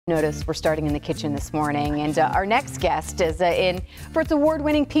Notice we're starting in the kitchen this morning, and our next guest is in for its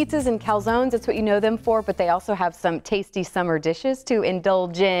award-winning pizzas and calzones. That's what you know them for, but they also have some tasty summer dishes to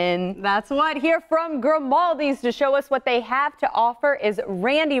indulge in. That's what. Here from Grimaldi's to show us what they have to offer is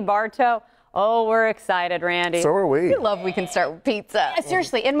Randy Bartow. Oh, we're excited, Randy. So are we. We love we can start with pizza. Yeah,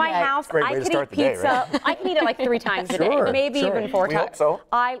 seriously, in my house, I could eat pizza. Right? I can eat it like 3 times a day, maybe even 4 times. Hope so.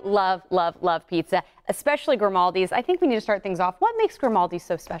 I love, love, love pizza, especially Grimaldi's. I think we need to start things off. What makes Grimaldi's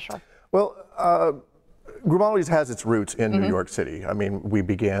so special? Well, Grimaldi's has its roots in New York City. I mean, we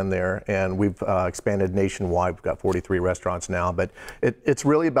began there, and we've expanded nationwide. We've got 43 restaurants now, but it's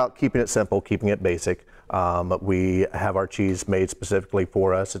really about keeping it simple, keeping it basic. We have our cheese made specifically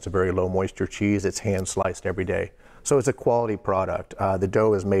for us. It's a very low moisture cheese. It's hand sliced every day. So it's a quality product. The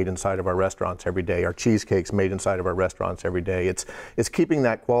dough is made inside of our restaurants every day. Our cheesecake's made inside of our restaurants every day. It's keeping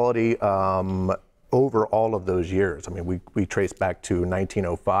that quality over all of those years. I mean, we trace back to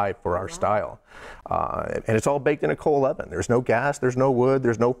 1905 for our style. And it's all baked in a coal oven. There's no gas, there's no wood,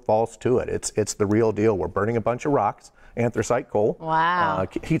 there's no false to it. It's the real deal. We're burning a bunch of rocks, anthracite coal. Wow.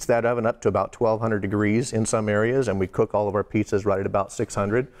 Heats that oven up to about 1,200 degrees in some areas, and we cook all of our pizzas right at about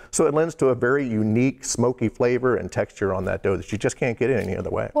 600. So it lends to a very unique smoky flavor and texture on that dough that you just can't get in any other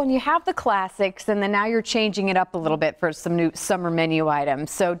way. Well, and you have the classics, and then now you're changing it up a little bit for some new summer menu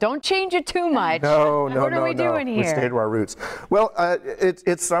items. So don't change it too much. No. What are we doing here? We stay to our roots. Well,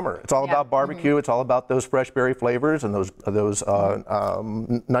 it's summer. It's all about barbecue. It's all about those fresh berry flavors and those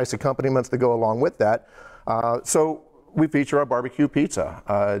nice accompaniments that go along with that. So we feature our barbecue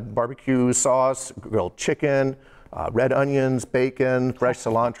pizza, barbecue sauce, grilled chicken, red onions, bacon, fresh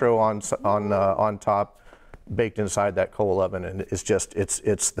cilantro on top, baked inside that coal oven, and it's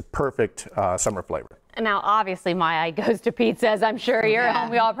the perfect summer flavor. Now, obviously, my eye goes to pizza, as I'm sure you're at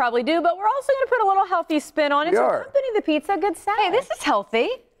home. We all probably do, but we're also going to put a little healthy spin on it. So accompany the pizza, good salad. Hey, this is healthy.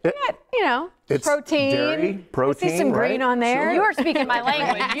 You know, it's protein. Dairy, protein, I see some green on there. Sure. You are speaking my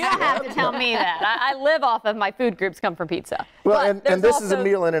language. You don't have to tell me that. I live off of my food groups come from pizza. Well, and this is a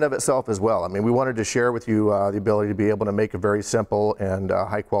meal in and of itself as well. I mean, we wanted to share with you the ability to be able to make a very simple and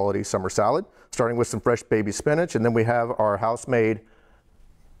high quality summer salad, starting with some fresh baby spinach, and then we have our house-made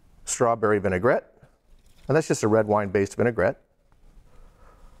strawberry vinaigrette, and that's just a red wine based vinaigrette.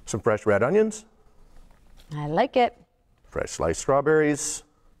 Some fresh red onions. I like it. Fresh sliced strawberries.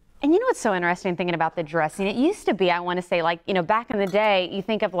 And you know what's so interesting thinking about the dressing? It used to be, I want to say, like, you know, back in the day, you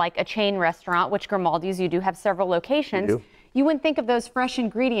think of like a chain restaurant, which Grimaldi's, you do have several locations. You wouldn't think of those fresh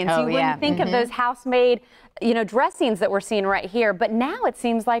ingredients. You wouldn't think of those house-made, you know, dressings that we're seeing right here. But now it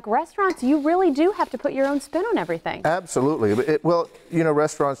seems like restaurants, you really do have to put your own spin on everything. Absolutely. Well, you know,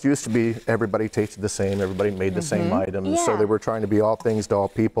 restaurants used to be everybody tasted the same, everybody made the same items, so they were trying to be all things to all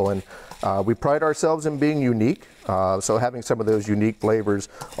people. And we pride ourselves in being unique. So having some of those unique flavors,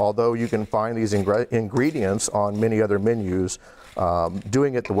 although you can find these ingredients on many other menus,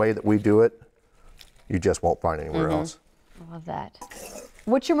 doing it the way that we do it, you just won't find anywhere else. I love that.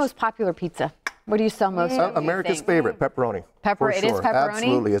 What's your most popular pizza? What do you sell most of? America's favorite, pepperoni. It is pepperoni?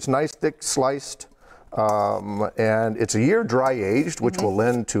 Absolutely. It's nice, thick, sliced, and it's a year dry aged, which will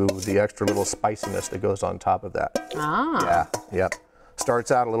lend to the extra little spiciness that goes on top of that. Ah. Yeah.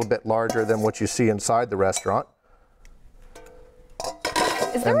 Starts out a little bit larger than what you see inside the restaurant.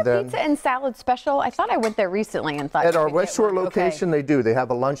 Is there a pizza and salad special? I thought I went there recently and thought. At our West Shore location, they do. They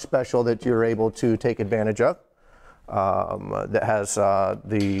have a lunch special that you're able to take advantage of. That has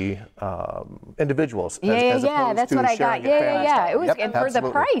the individuals as opposed that's to what I got. It was, and for the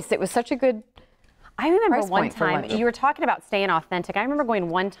price, it was such a good. I remember one time, you were talking about staying authentic. I remember going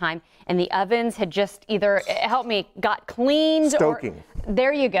one time and the ovens had just either, help me, got cleaned. Stoking.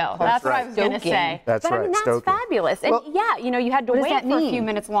 There you go. That's what I was going to say. That's but right. I mean, that's fabulous. And yeah, you know, you had to wait for a few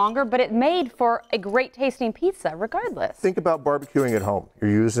minutes longer, but it made for a great tasting pizza regardless. Think about barbecuing at home.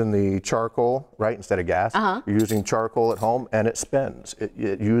 You're using the charcoal, right, instead of gas. You're using charcoal at home and it spins.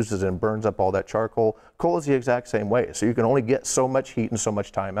 It uses and burns up all that charcoal. Coal is the exact same way. So you can only get so much heat and so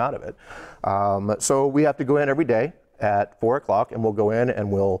much time out of it. So we have to go in every day at 4 o'clock and we'll go in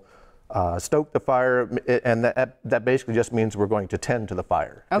and we'll stoke the fire, and that basically just means we're going to tend to the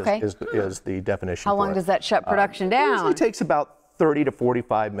fire. Is the definition. How long does that shut production down? It usually takes about 30 to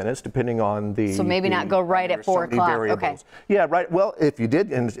 45 minutes, depending on the. So maybe not go right at 4 o'clock. Okay. Yeah, right. Well, if you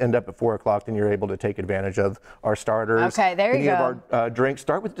did end up at 4 o'clock, then you're able to take advantage of our starters. Okay, there you go. Any of our drinks.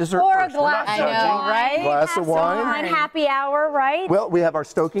 Start with dessert or first. A glass of wine, right? Glass of wine. Happy hour, right? Well, we have our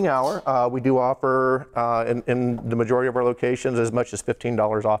stoking hour. We do offer in the majority of our locations as much as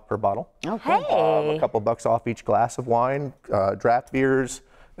 $15 off per bottle. Okay. A couple bucks off each glass of wine. Draft beers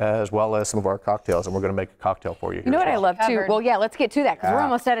as well as some of our cocktails, and we're going to make a cocktail for you here. You know what I love too? Covered. Well, yeah, let's get to that because we're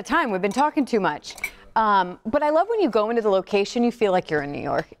almost out of time. We've been talking too much. But I love when you go into the location, you feel like you're in New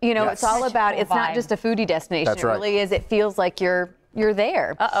York. You know, it's all about, it's not just a foodie destination. That's right. It really is. It feels like you're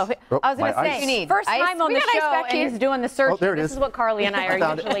there. I was going to say, first time on the show, and he's doing the search. There it This is. is what Carly and I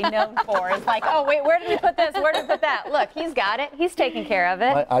are usually known for. It's like, oh, wait, where did we put this? Where did we put that? Look, he's got it. He's taking care of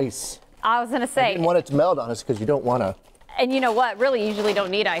it. My ice. I was going to I say. didn't want it to melt on us because you don't want to. And you know what? Really, usually don't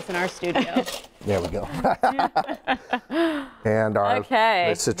need ice in our studio. There we go. And our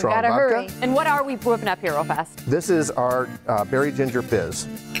citron gotta vodka. hurry. And what are we whipping up here real fast? This is our berry ginger fizz.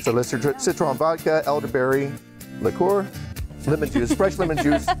 So let's citron vodka, elderberry liqueur, lemon juice, fresh lemon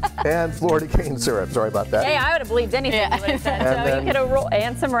juice, and Florida cane syrup. Sorry about that. Hey, I would have believed anything you would have said. And So you could have rolled,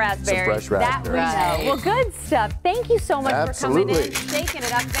 and some raspberries. Some fresh raspberries. That we know. Well, good stuff. Thank you so much for coming in, Absolutely. shaking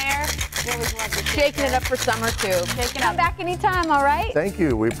it up there. We always love to Shaking it up for summer too. Shake it Come up. back anytime, all right? Thank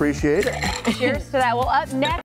you. We appreciate it. Cheers to that. Well, up next.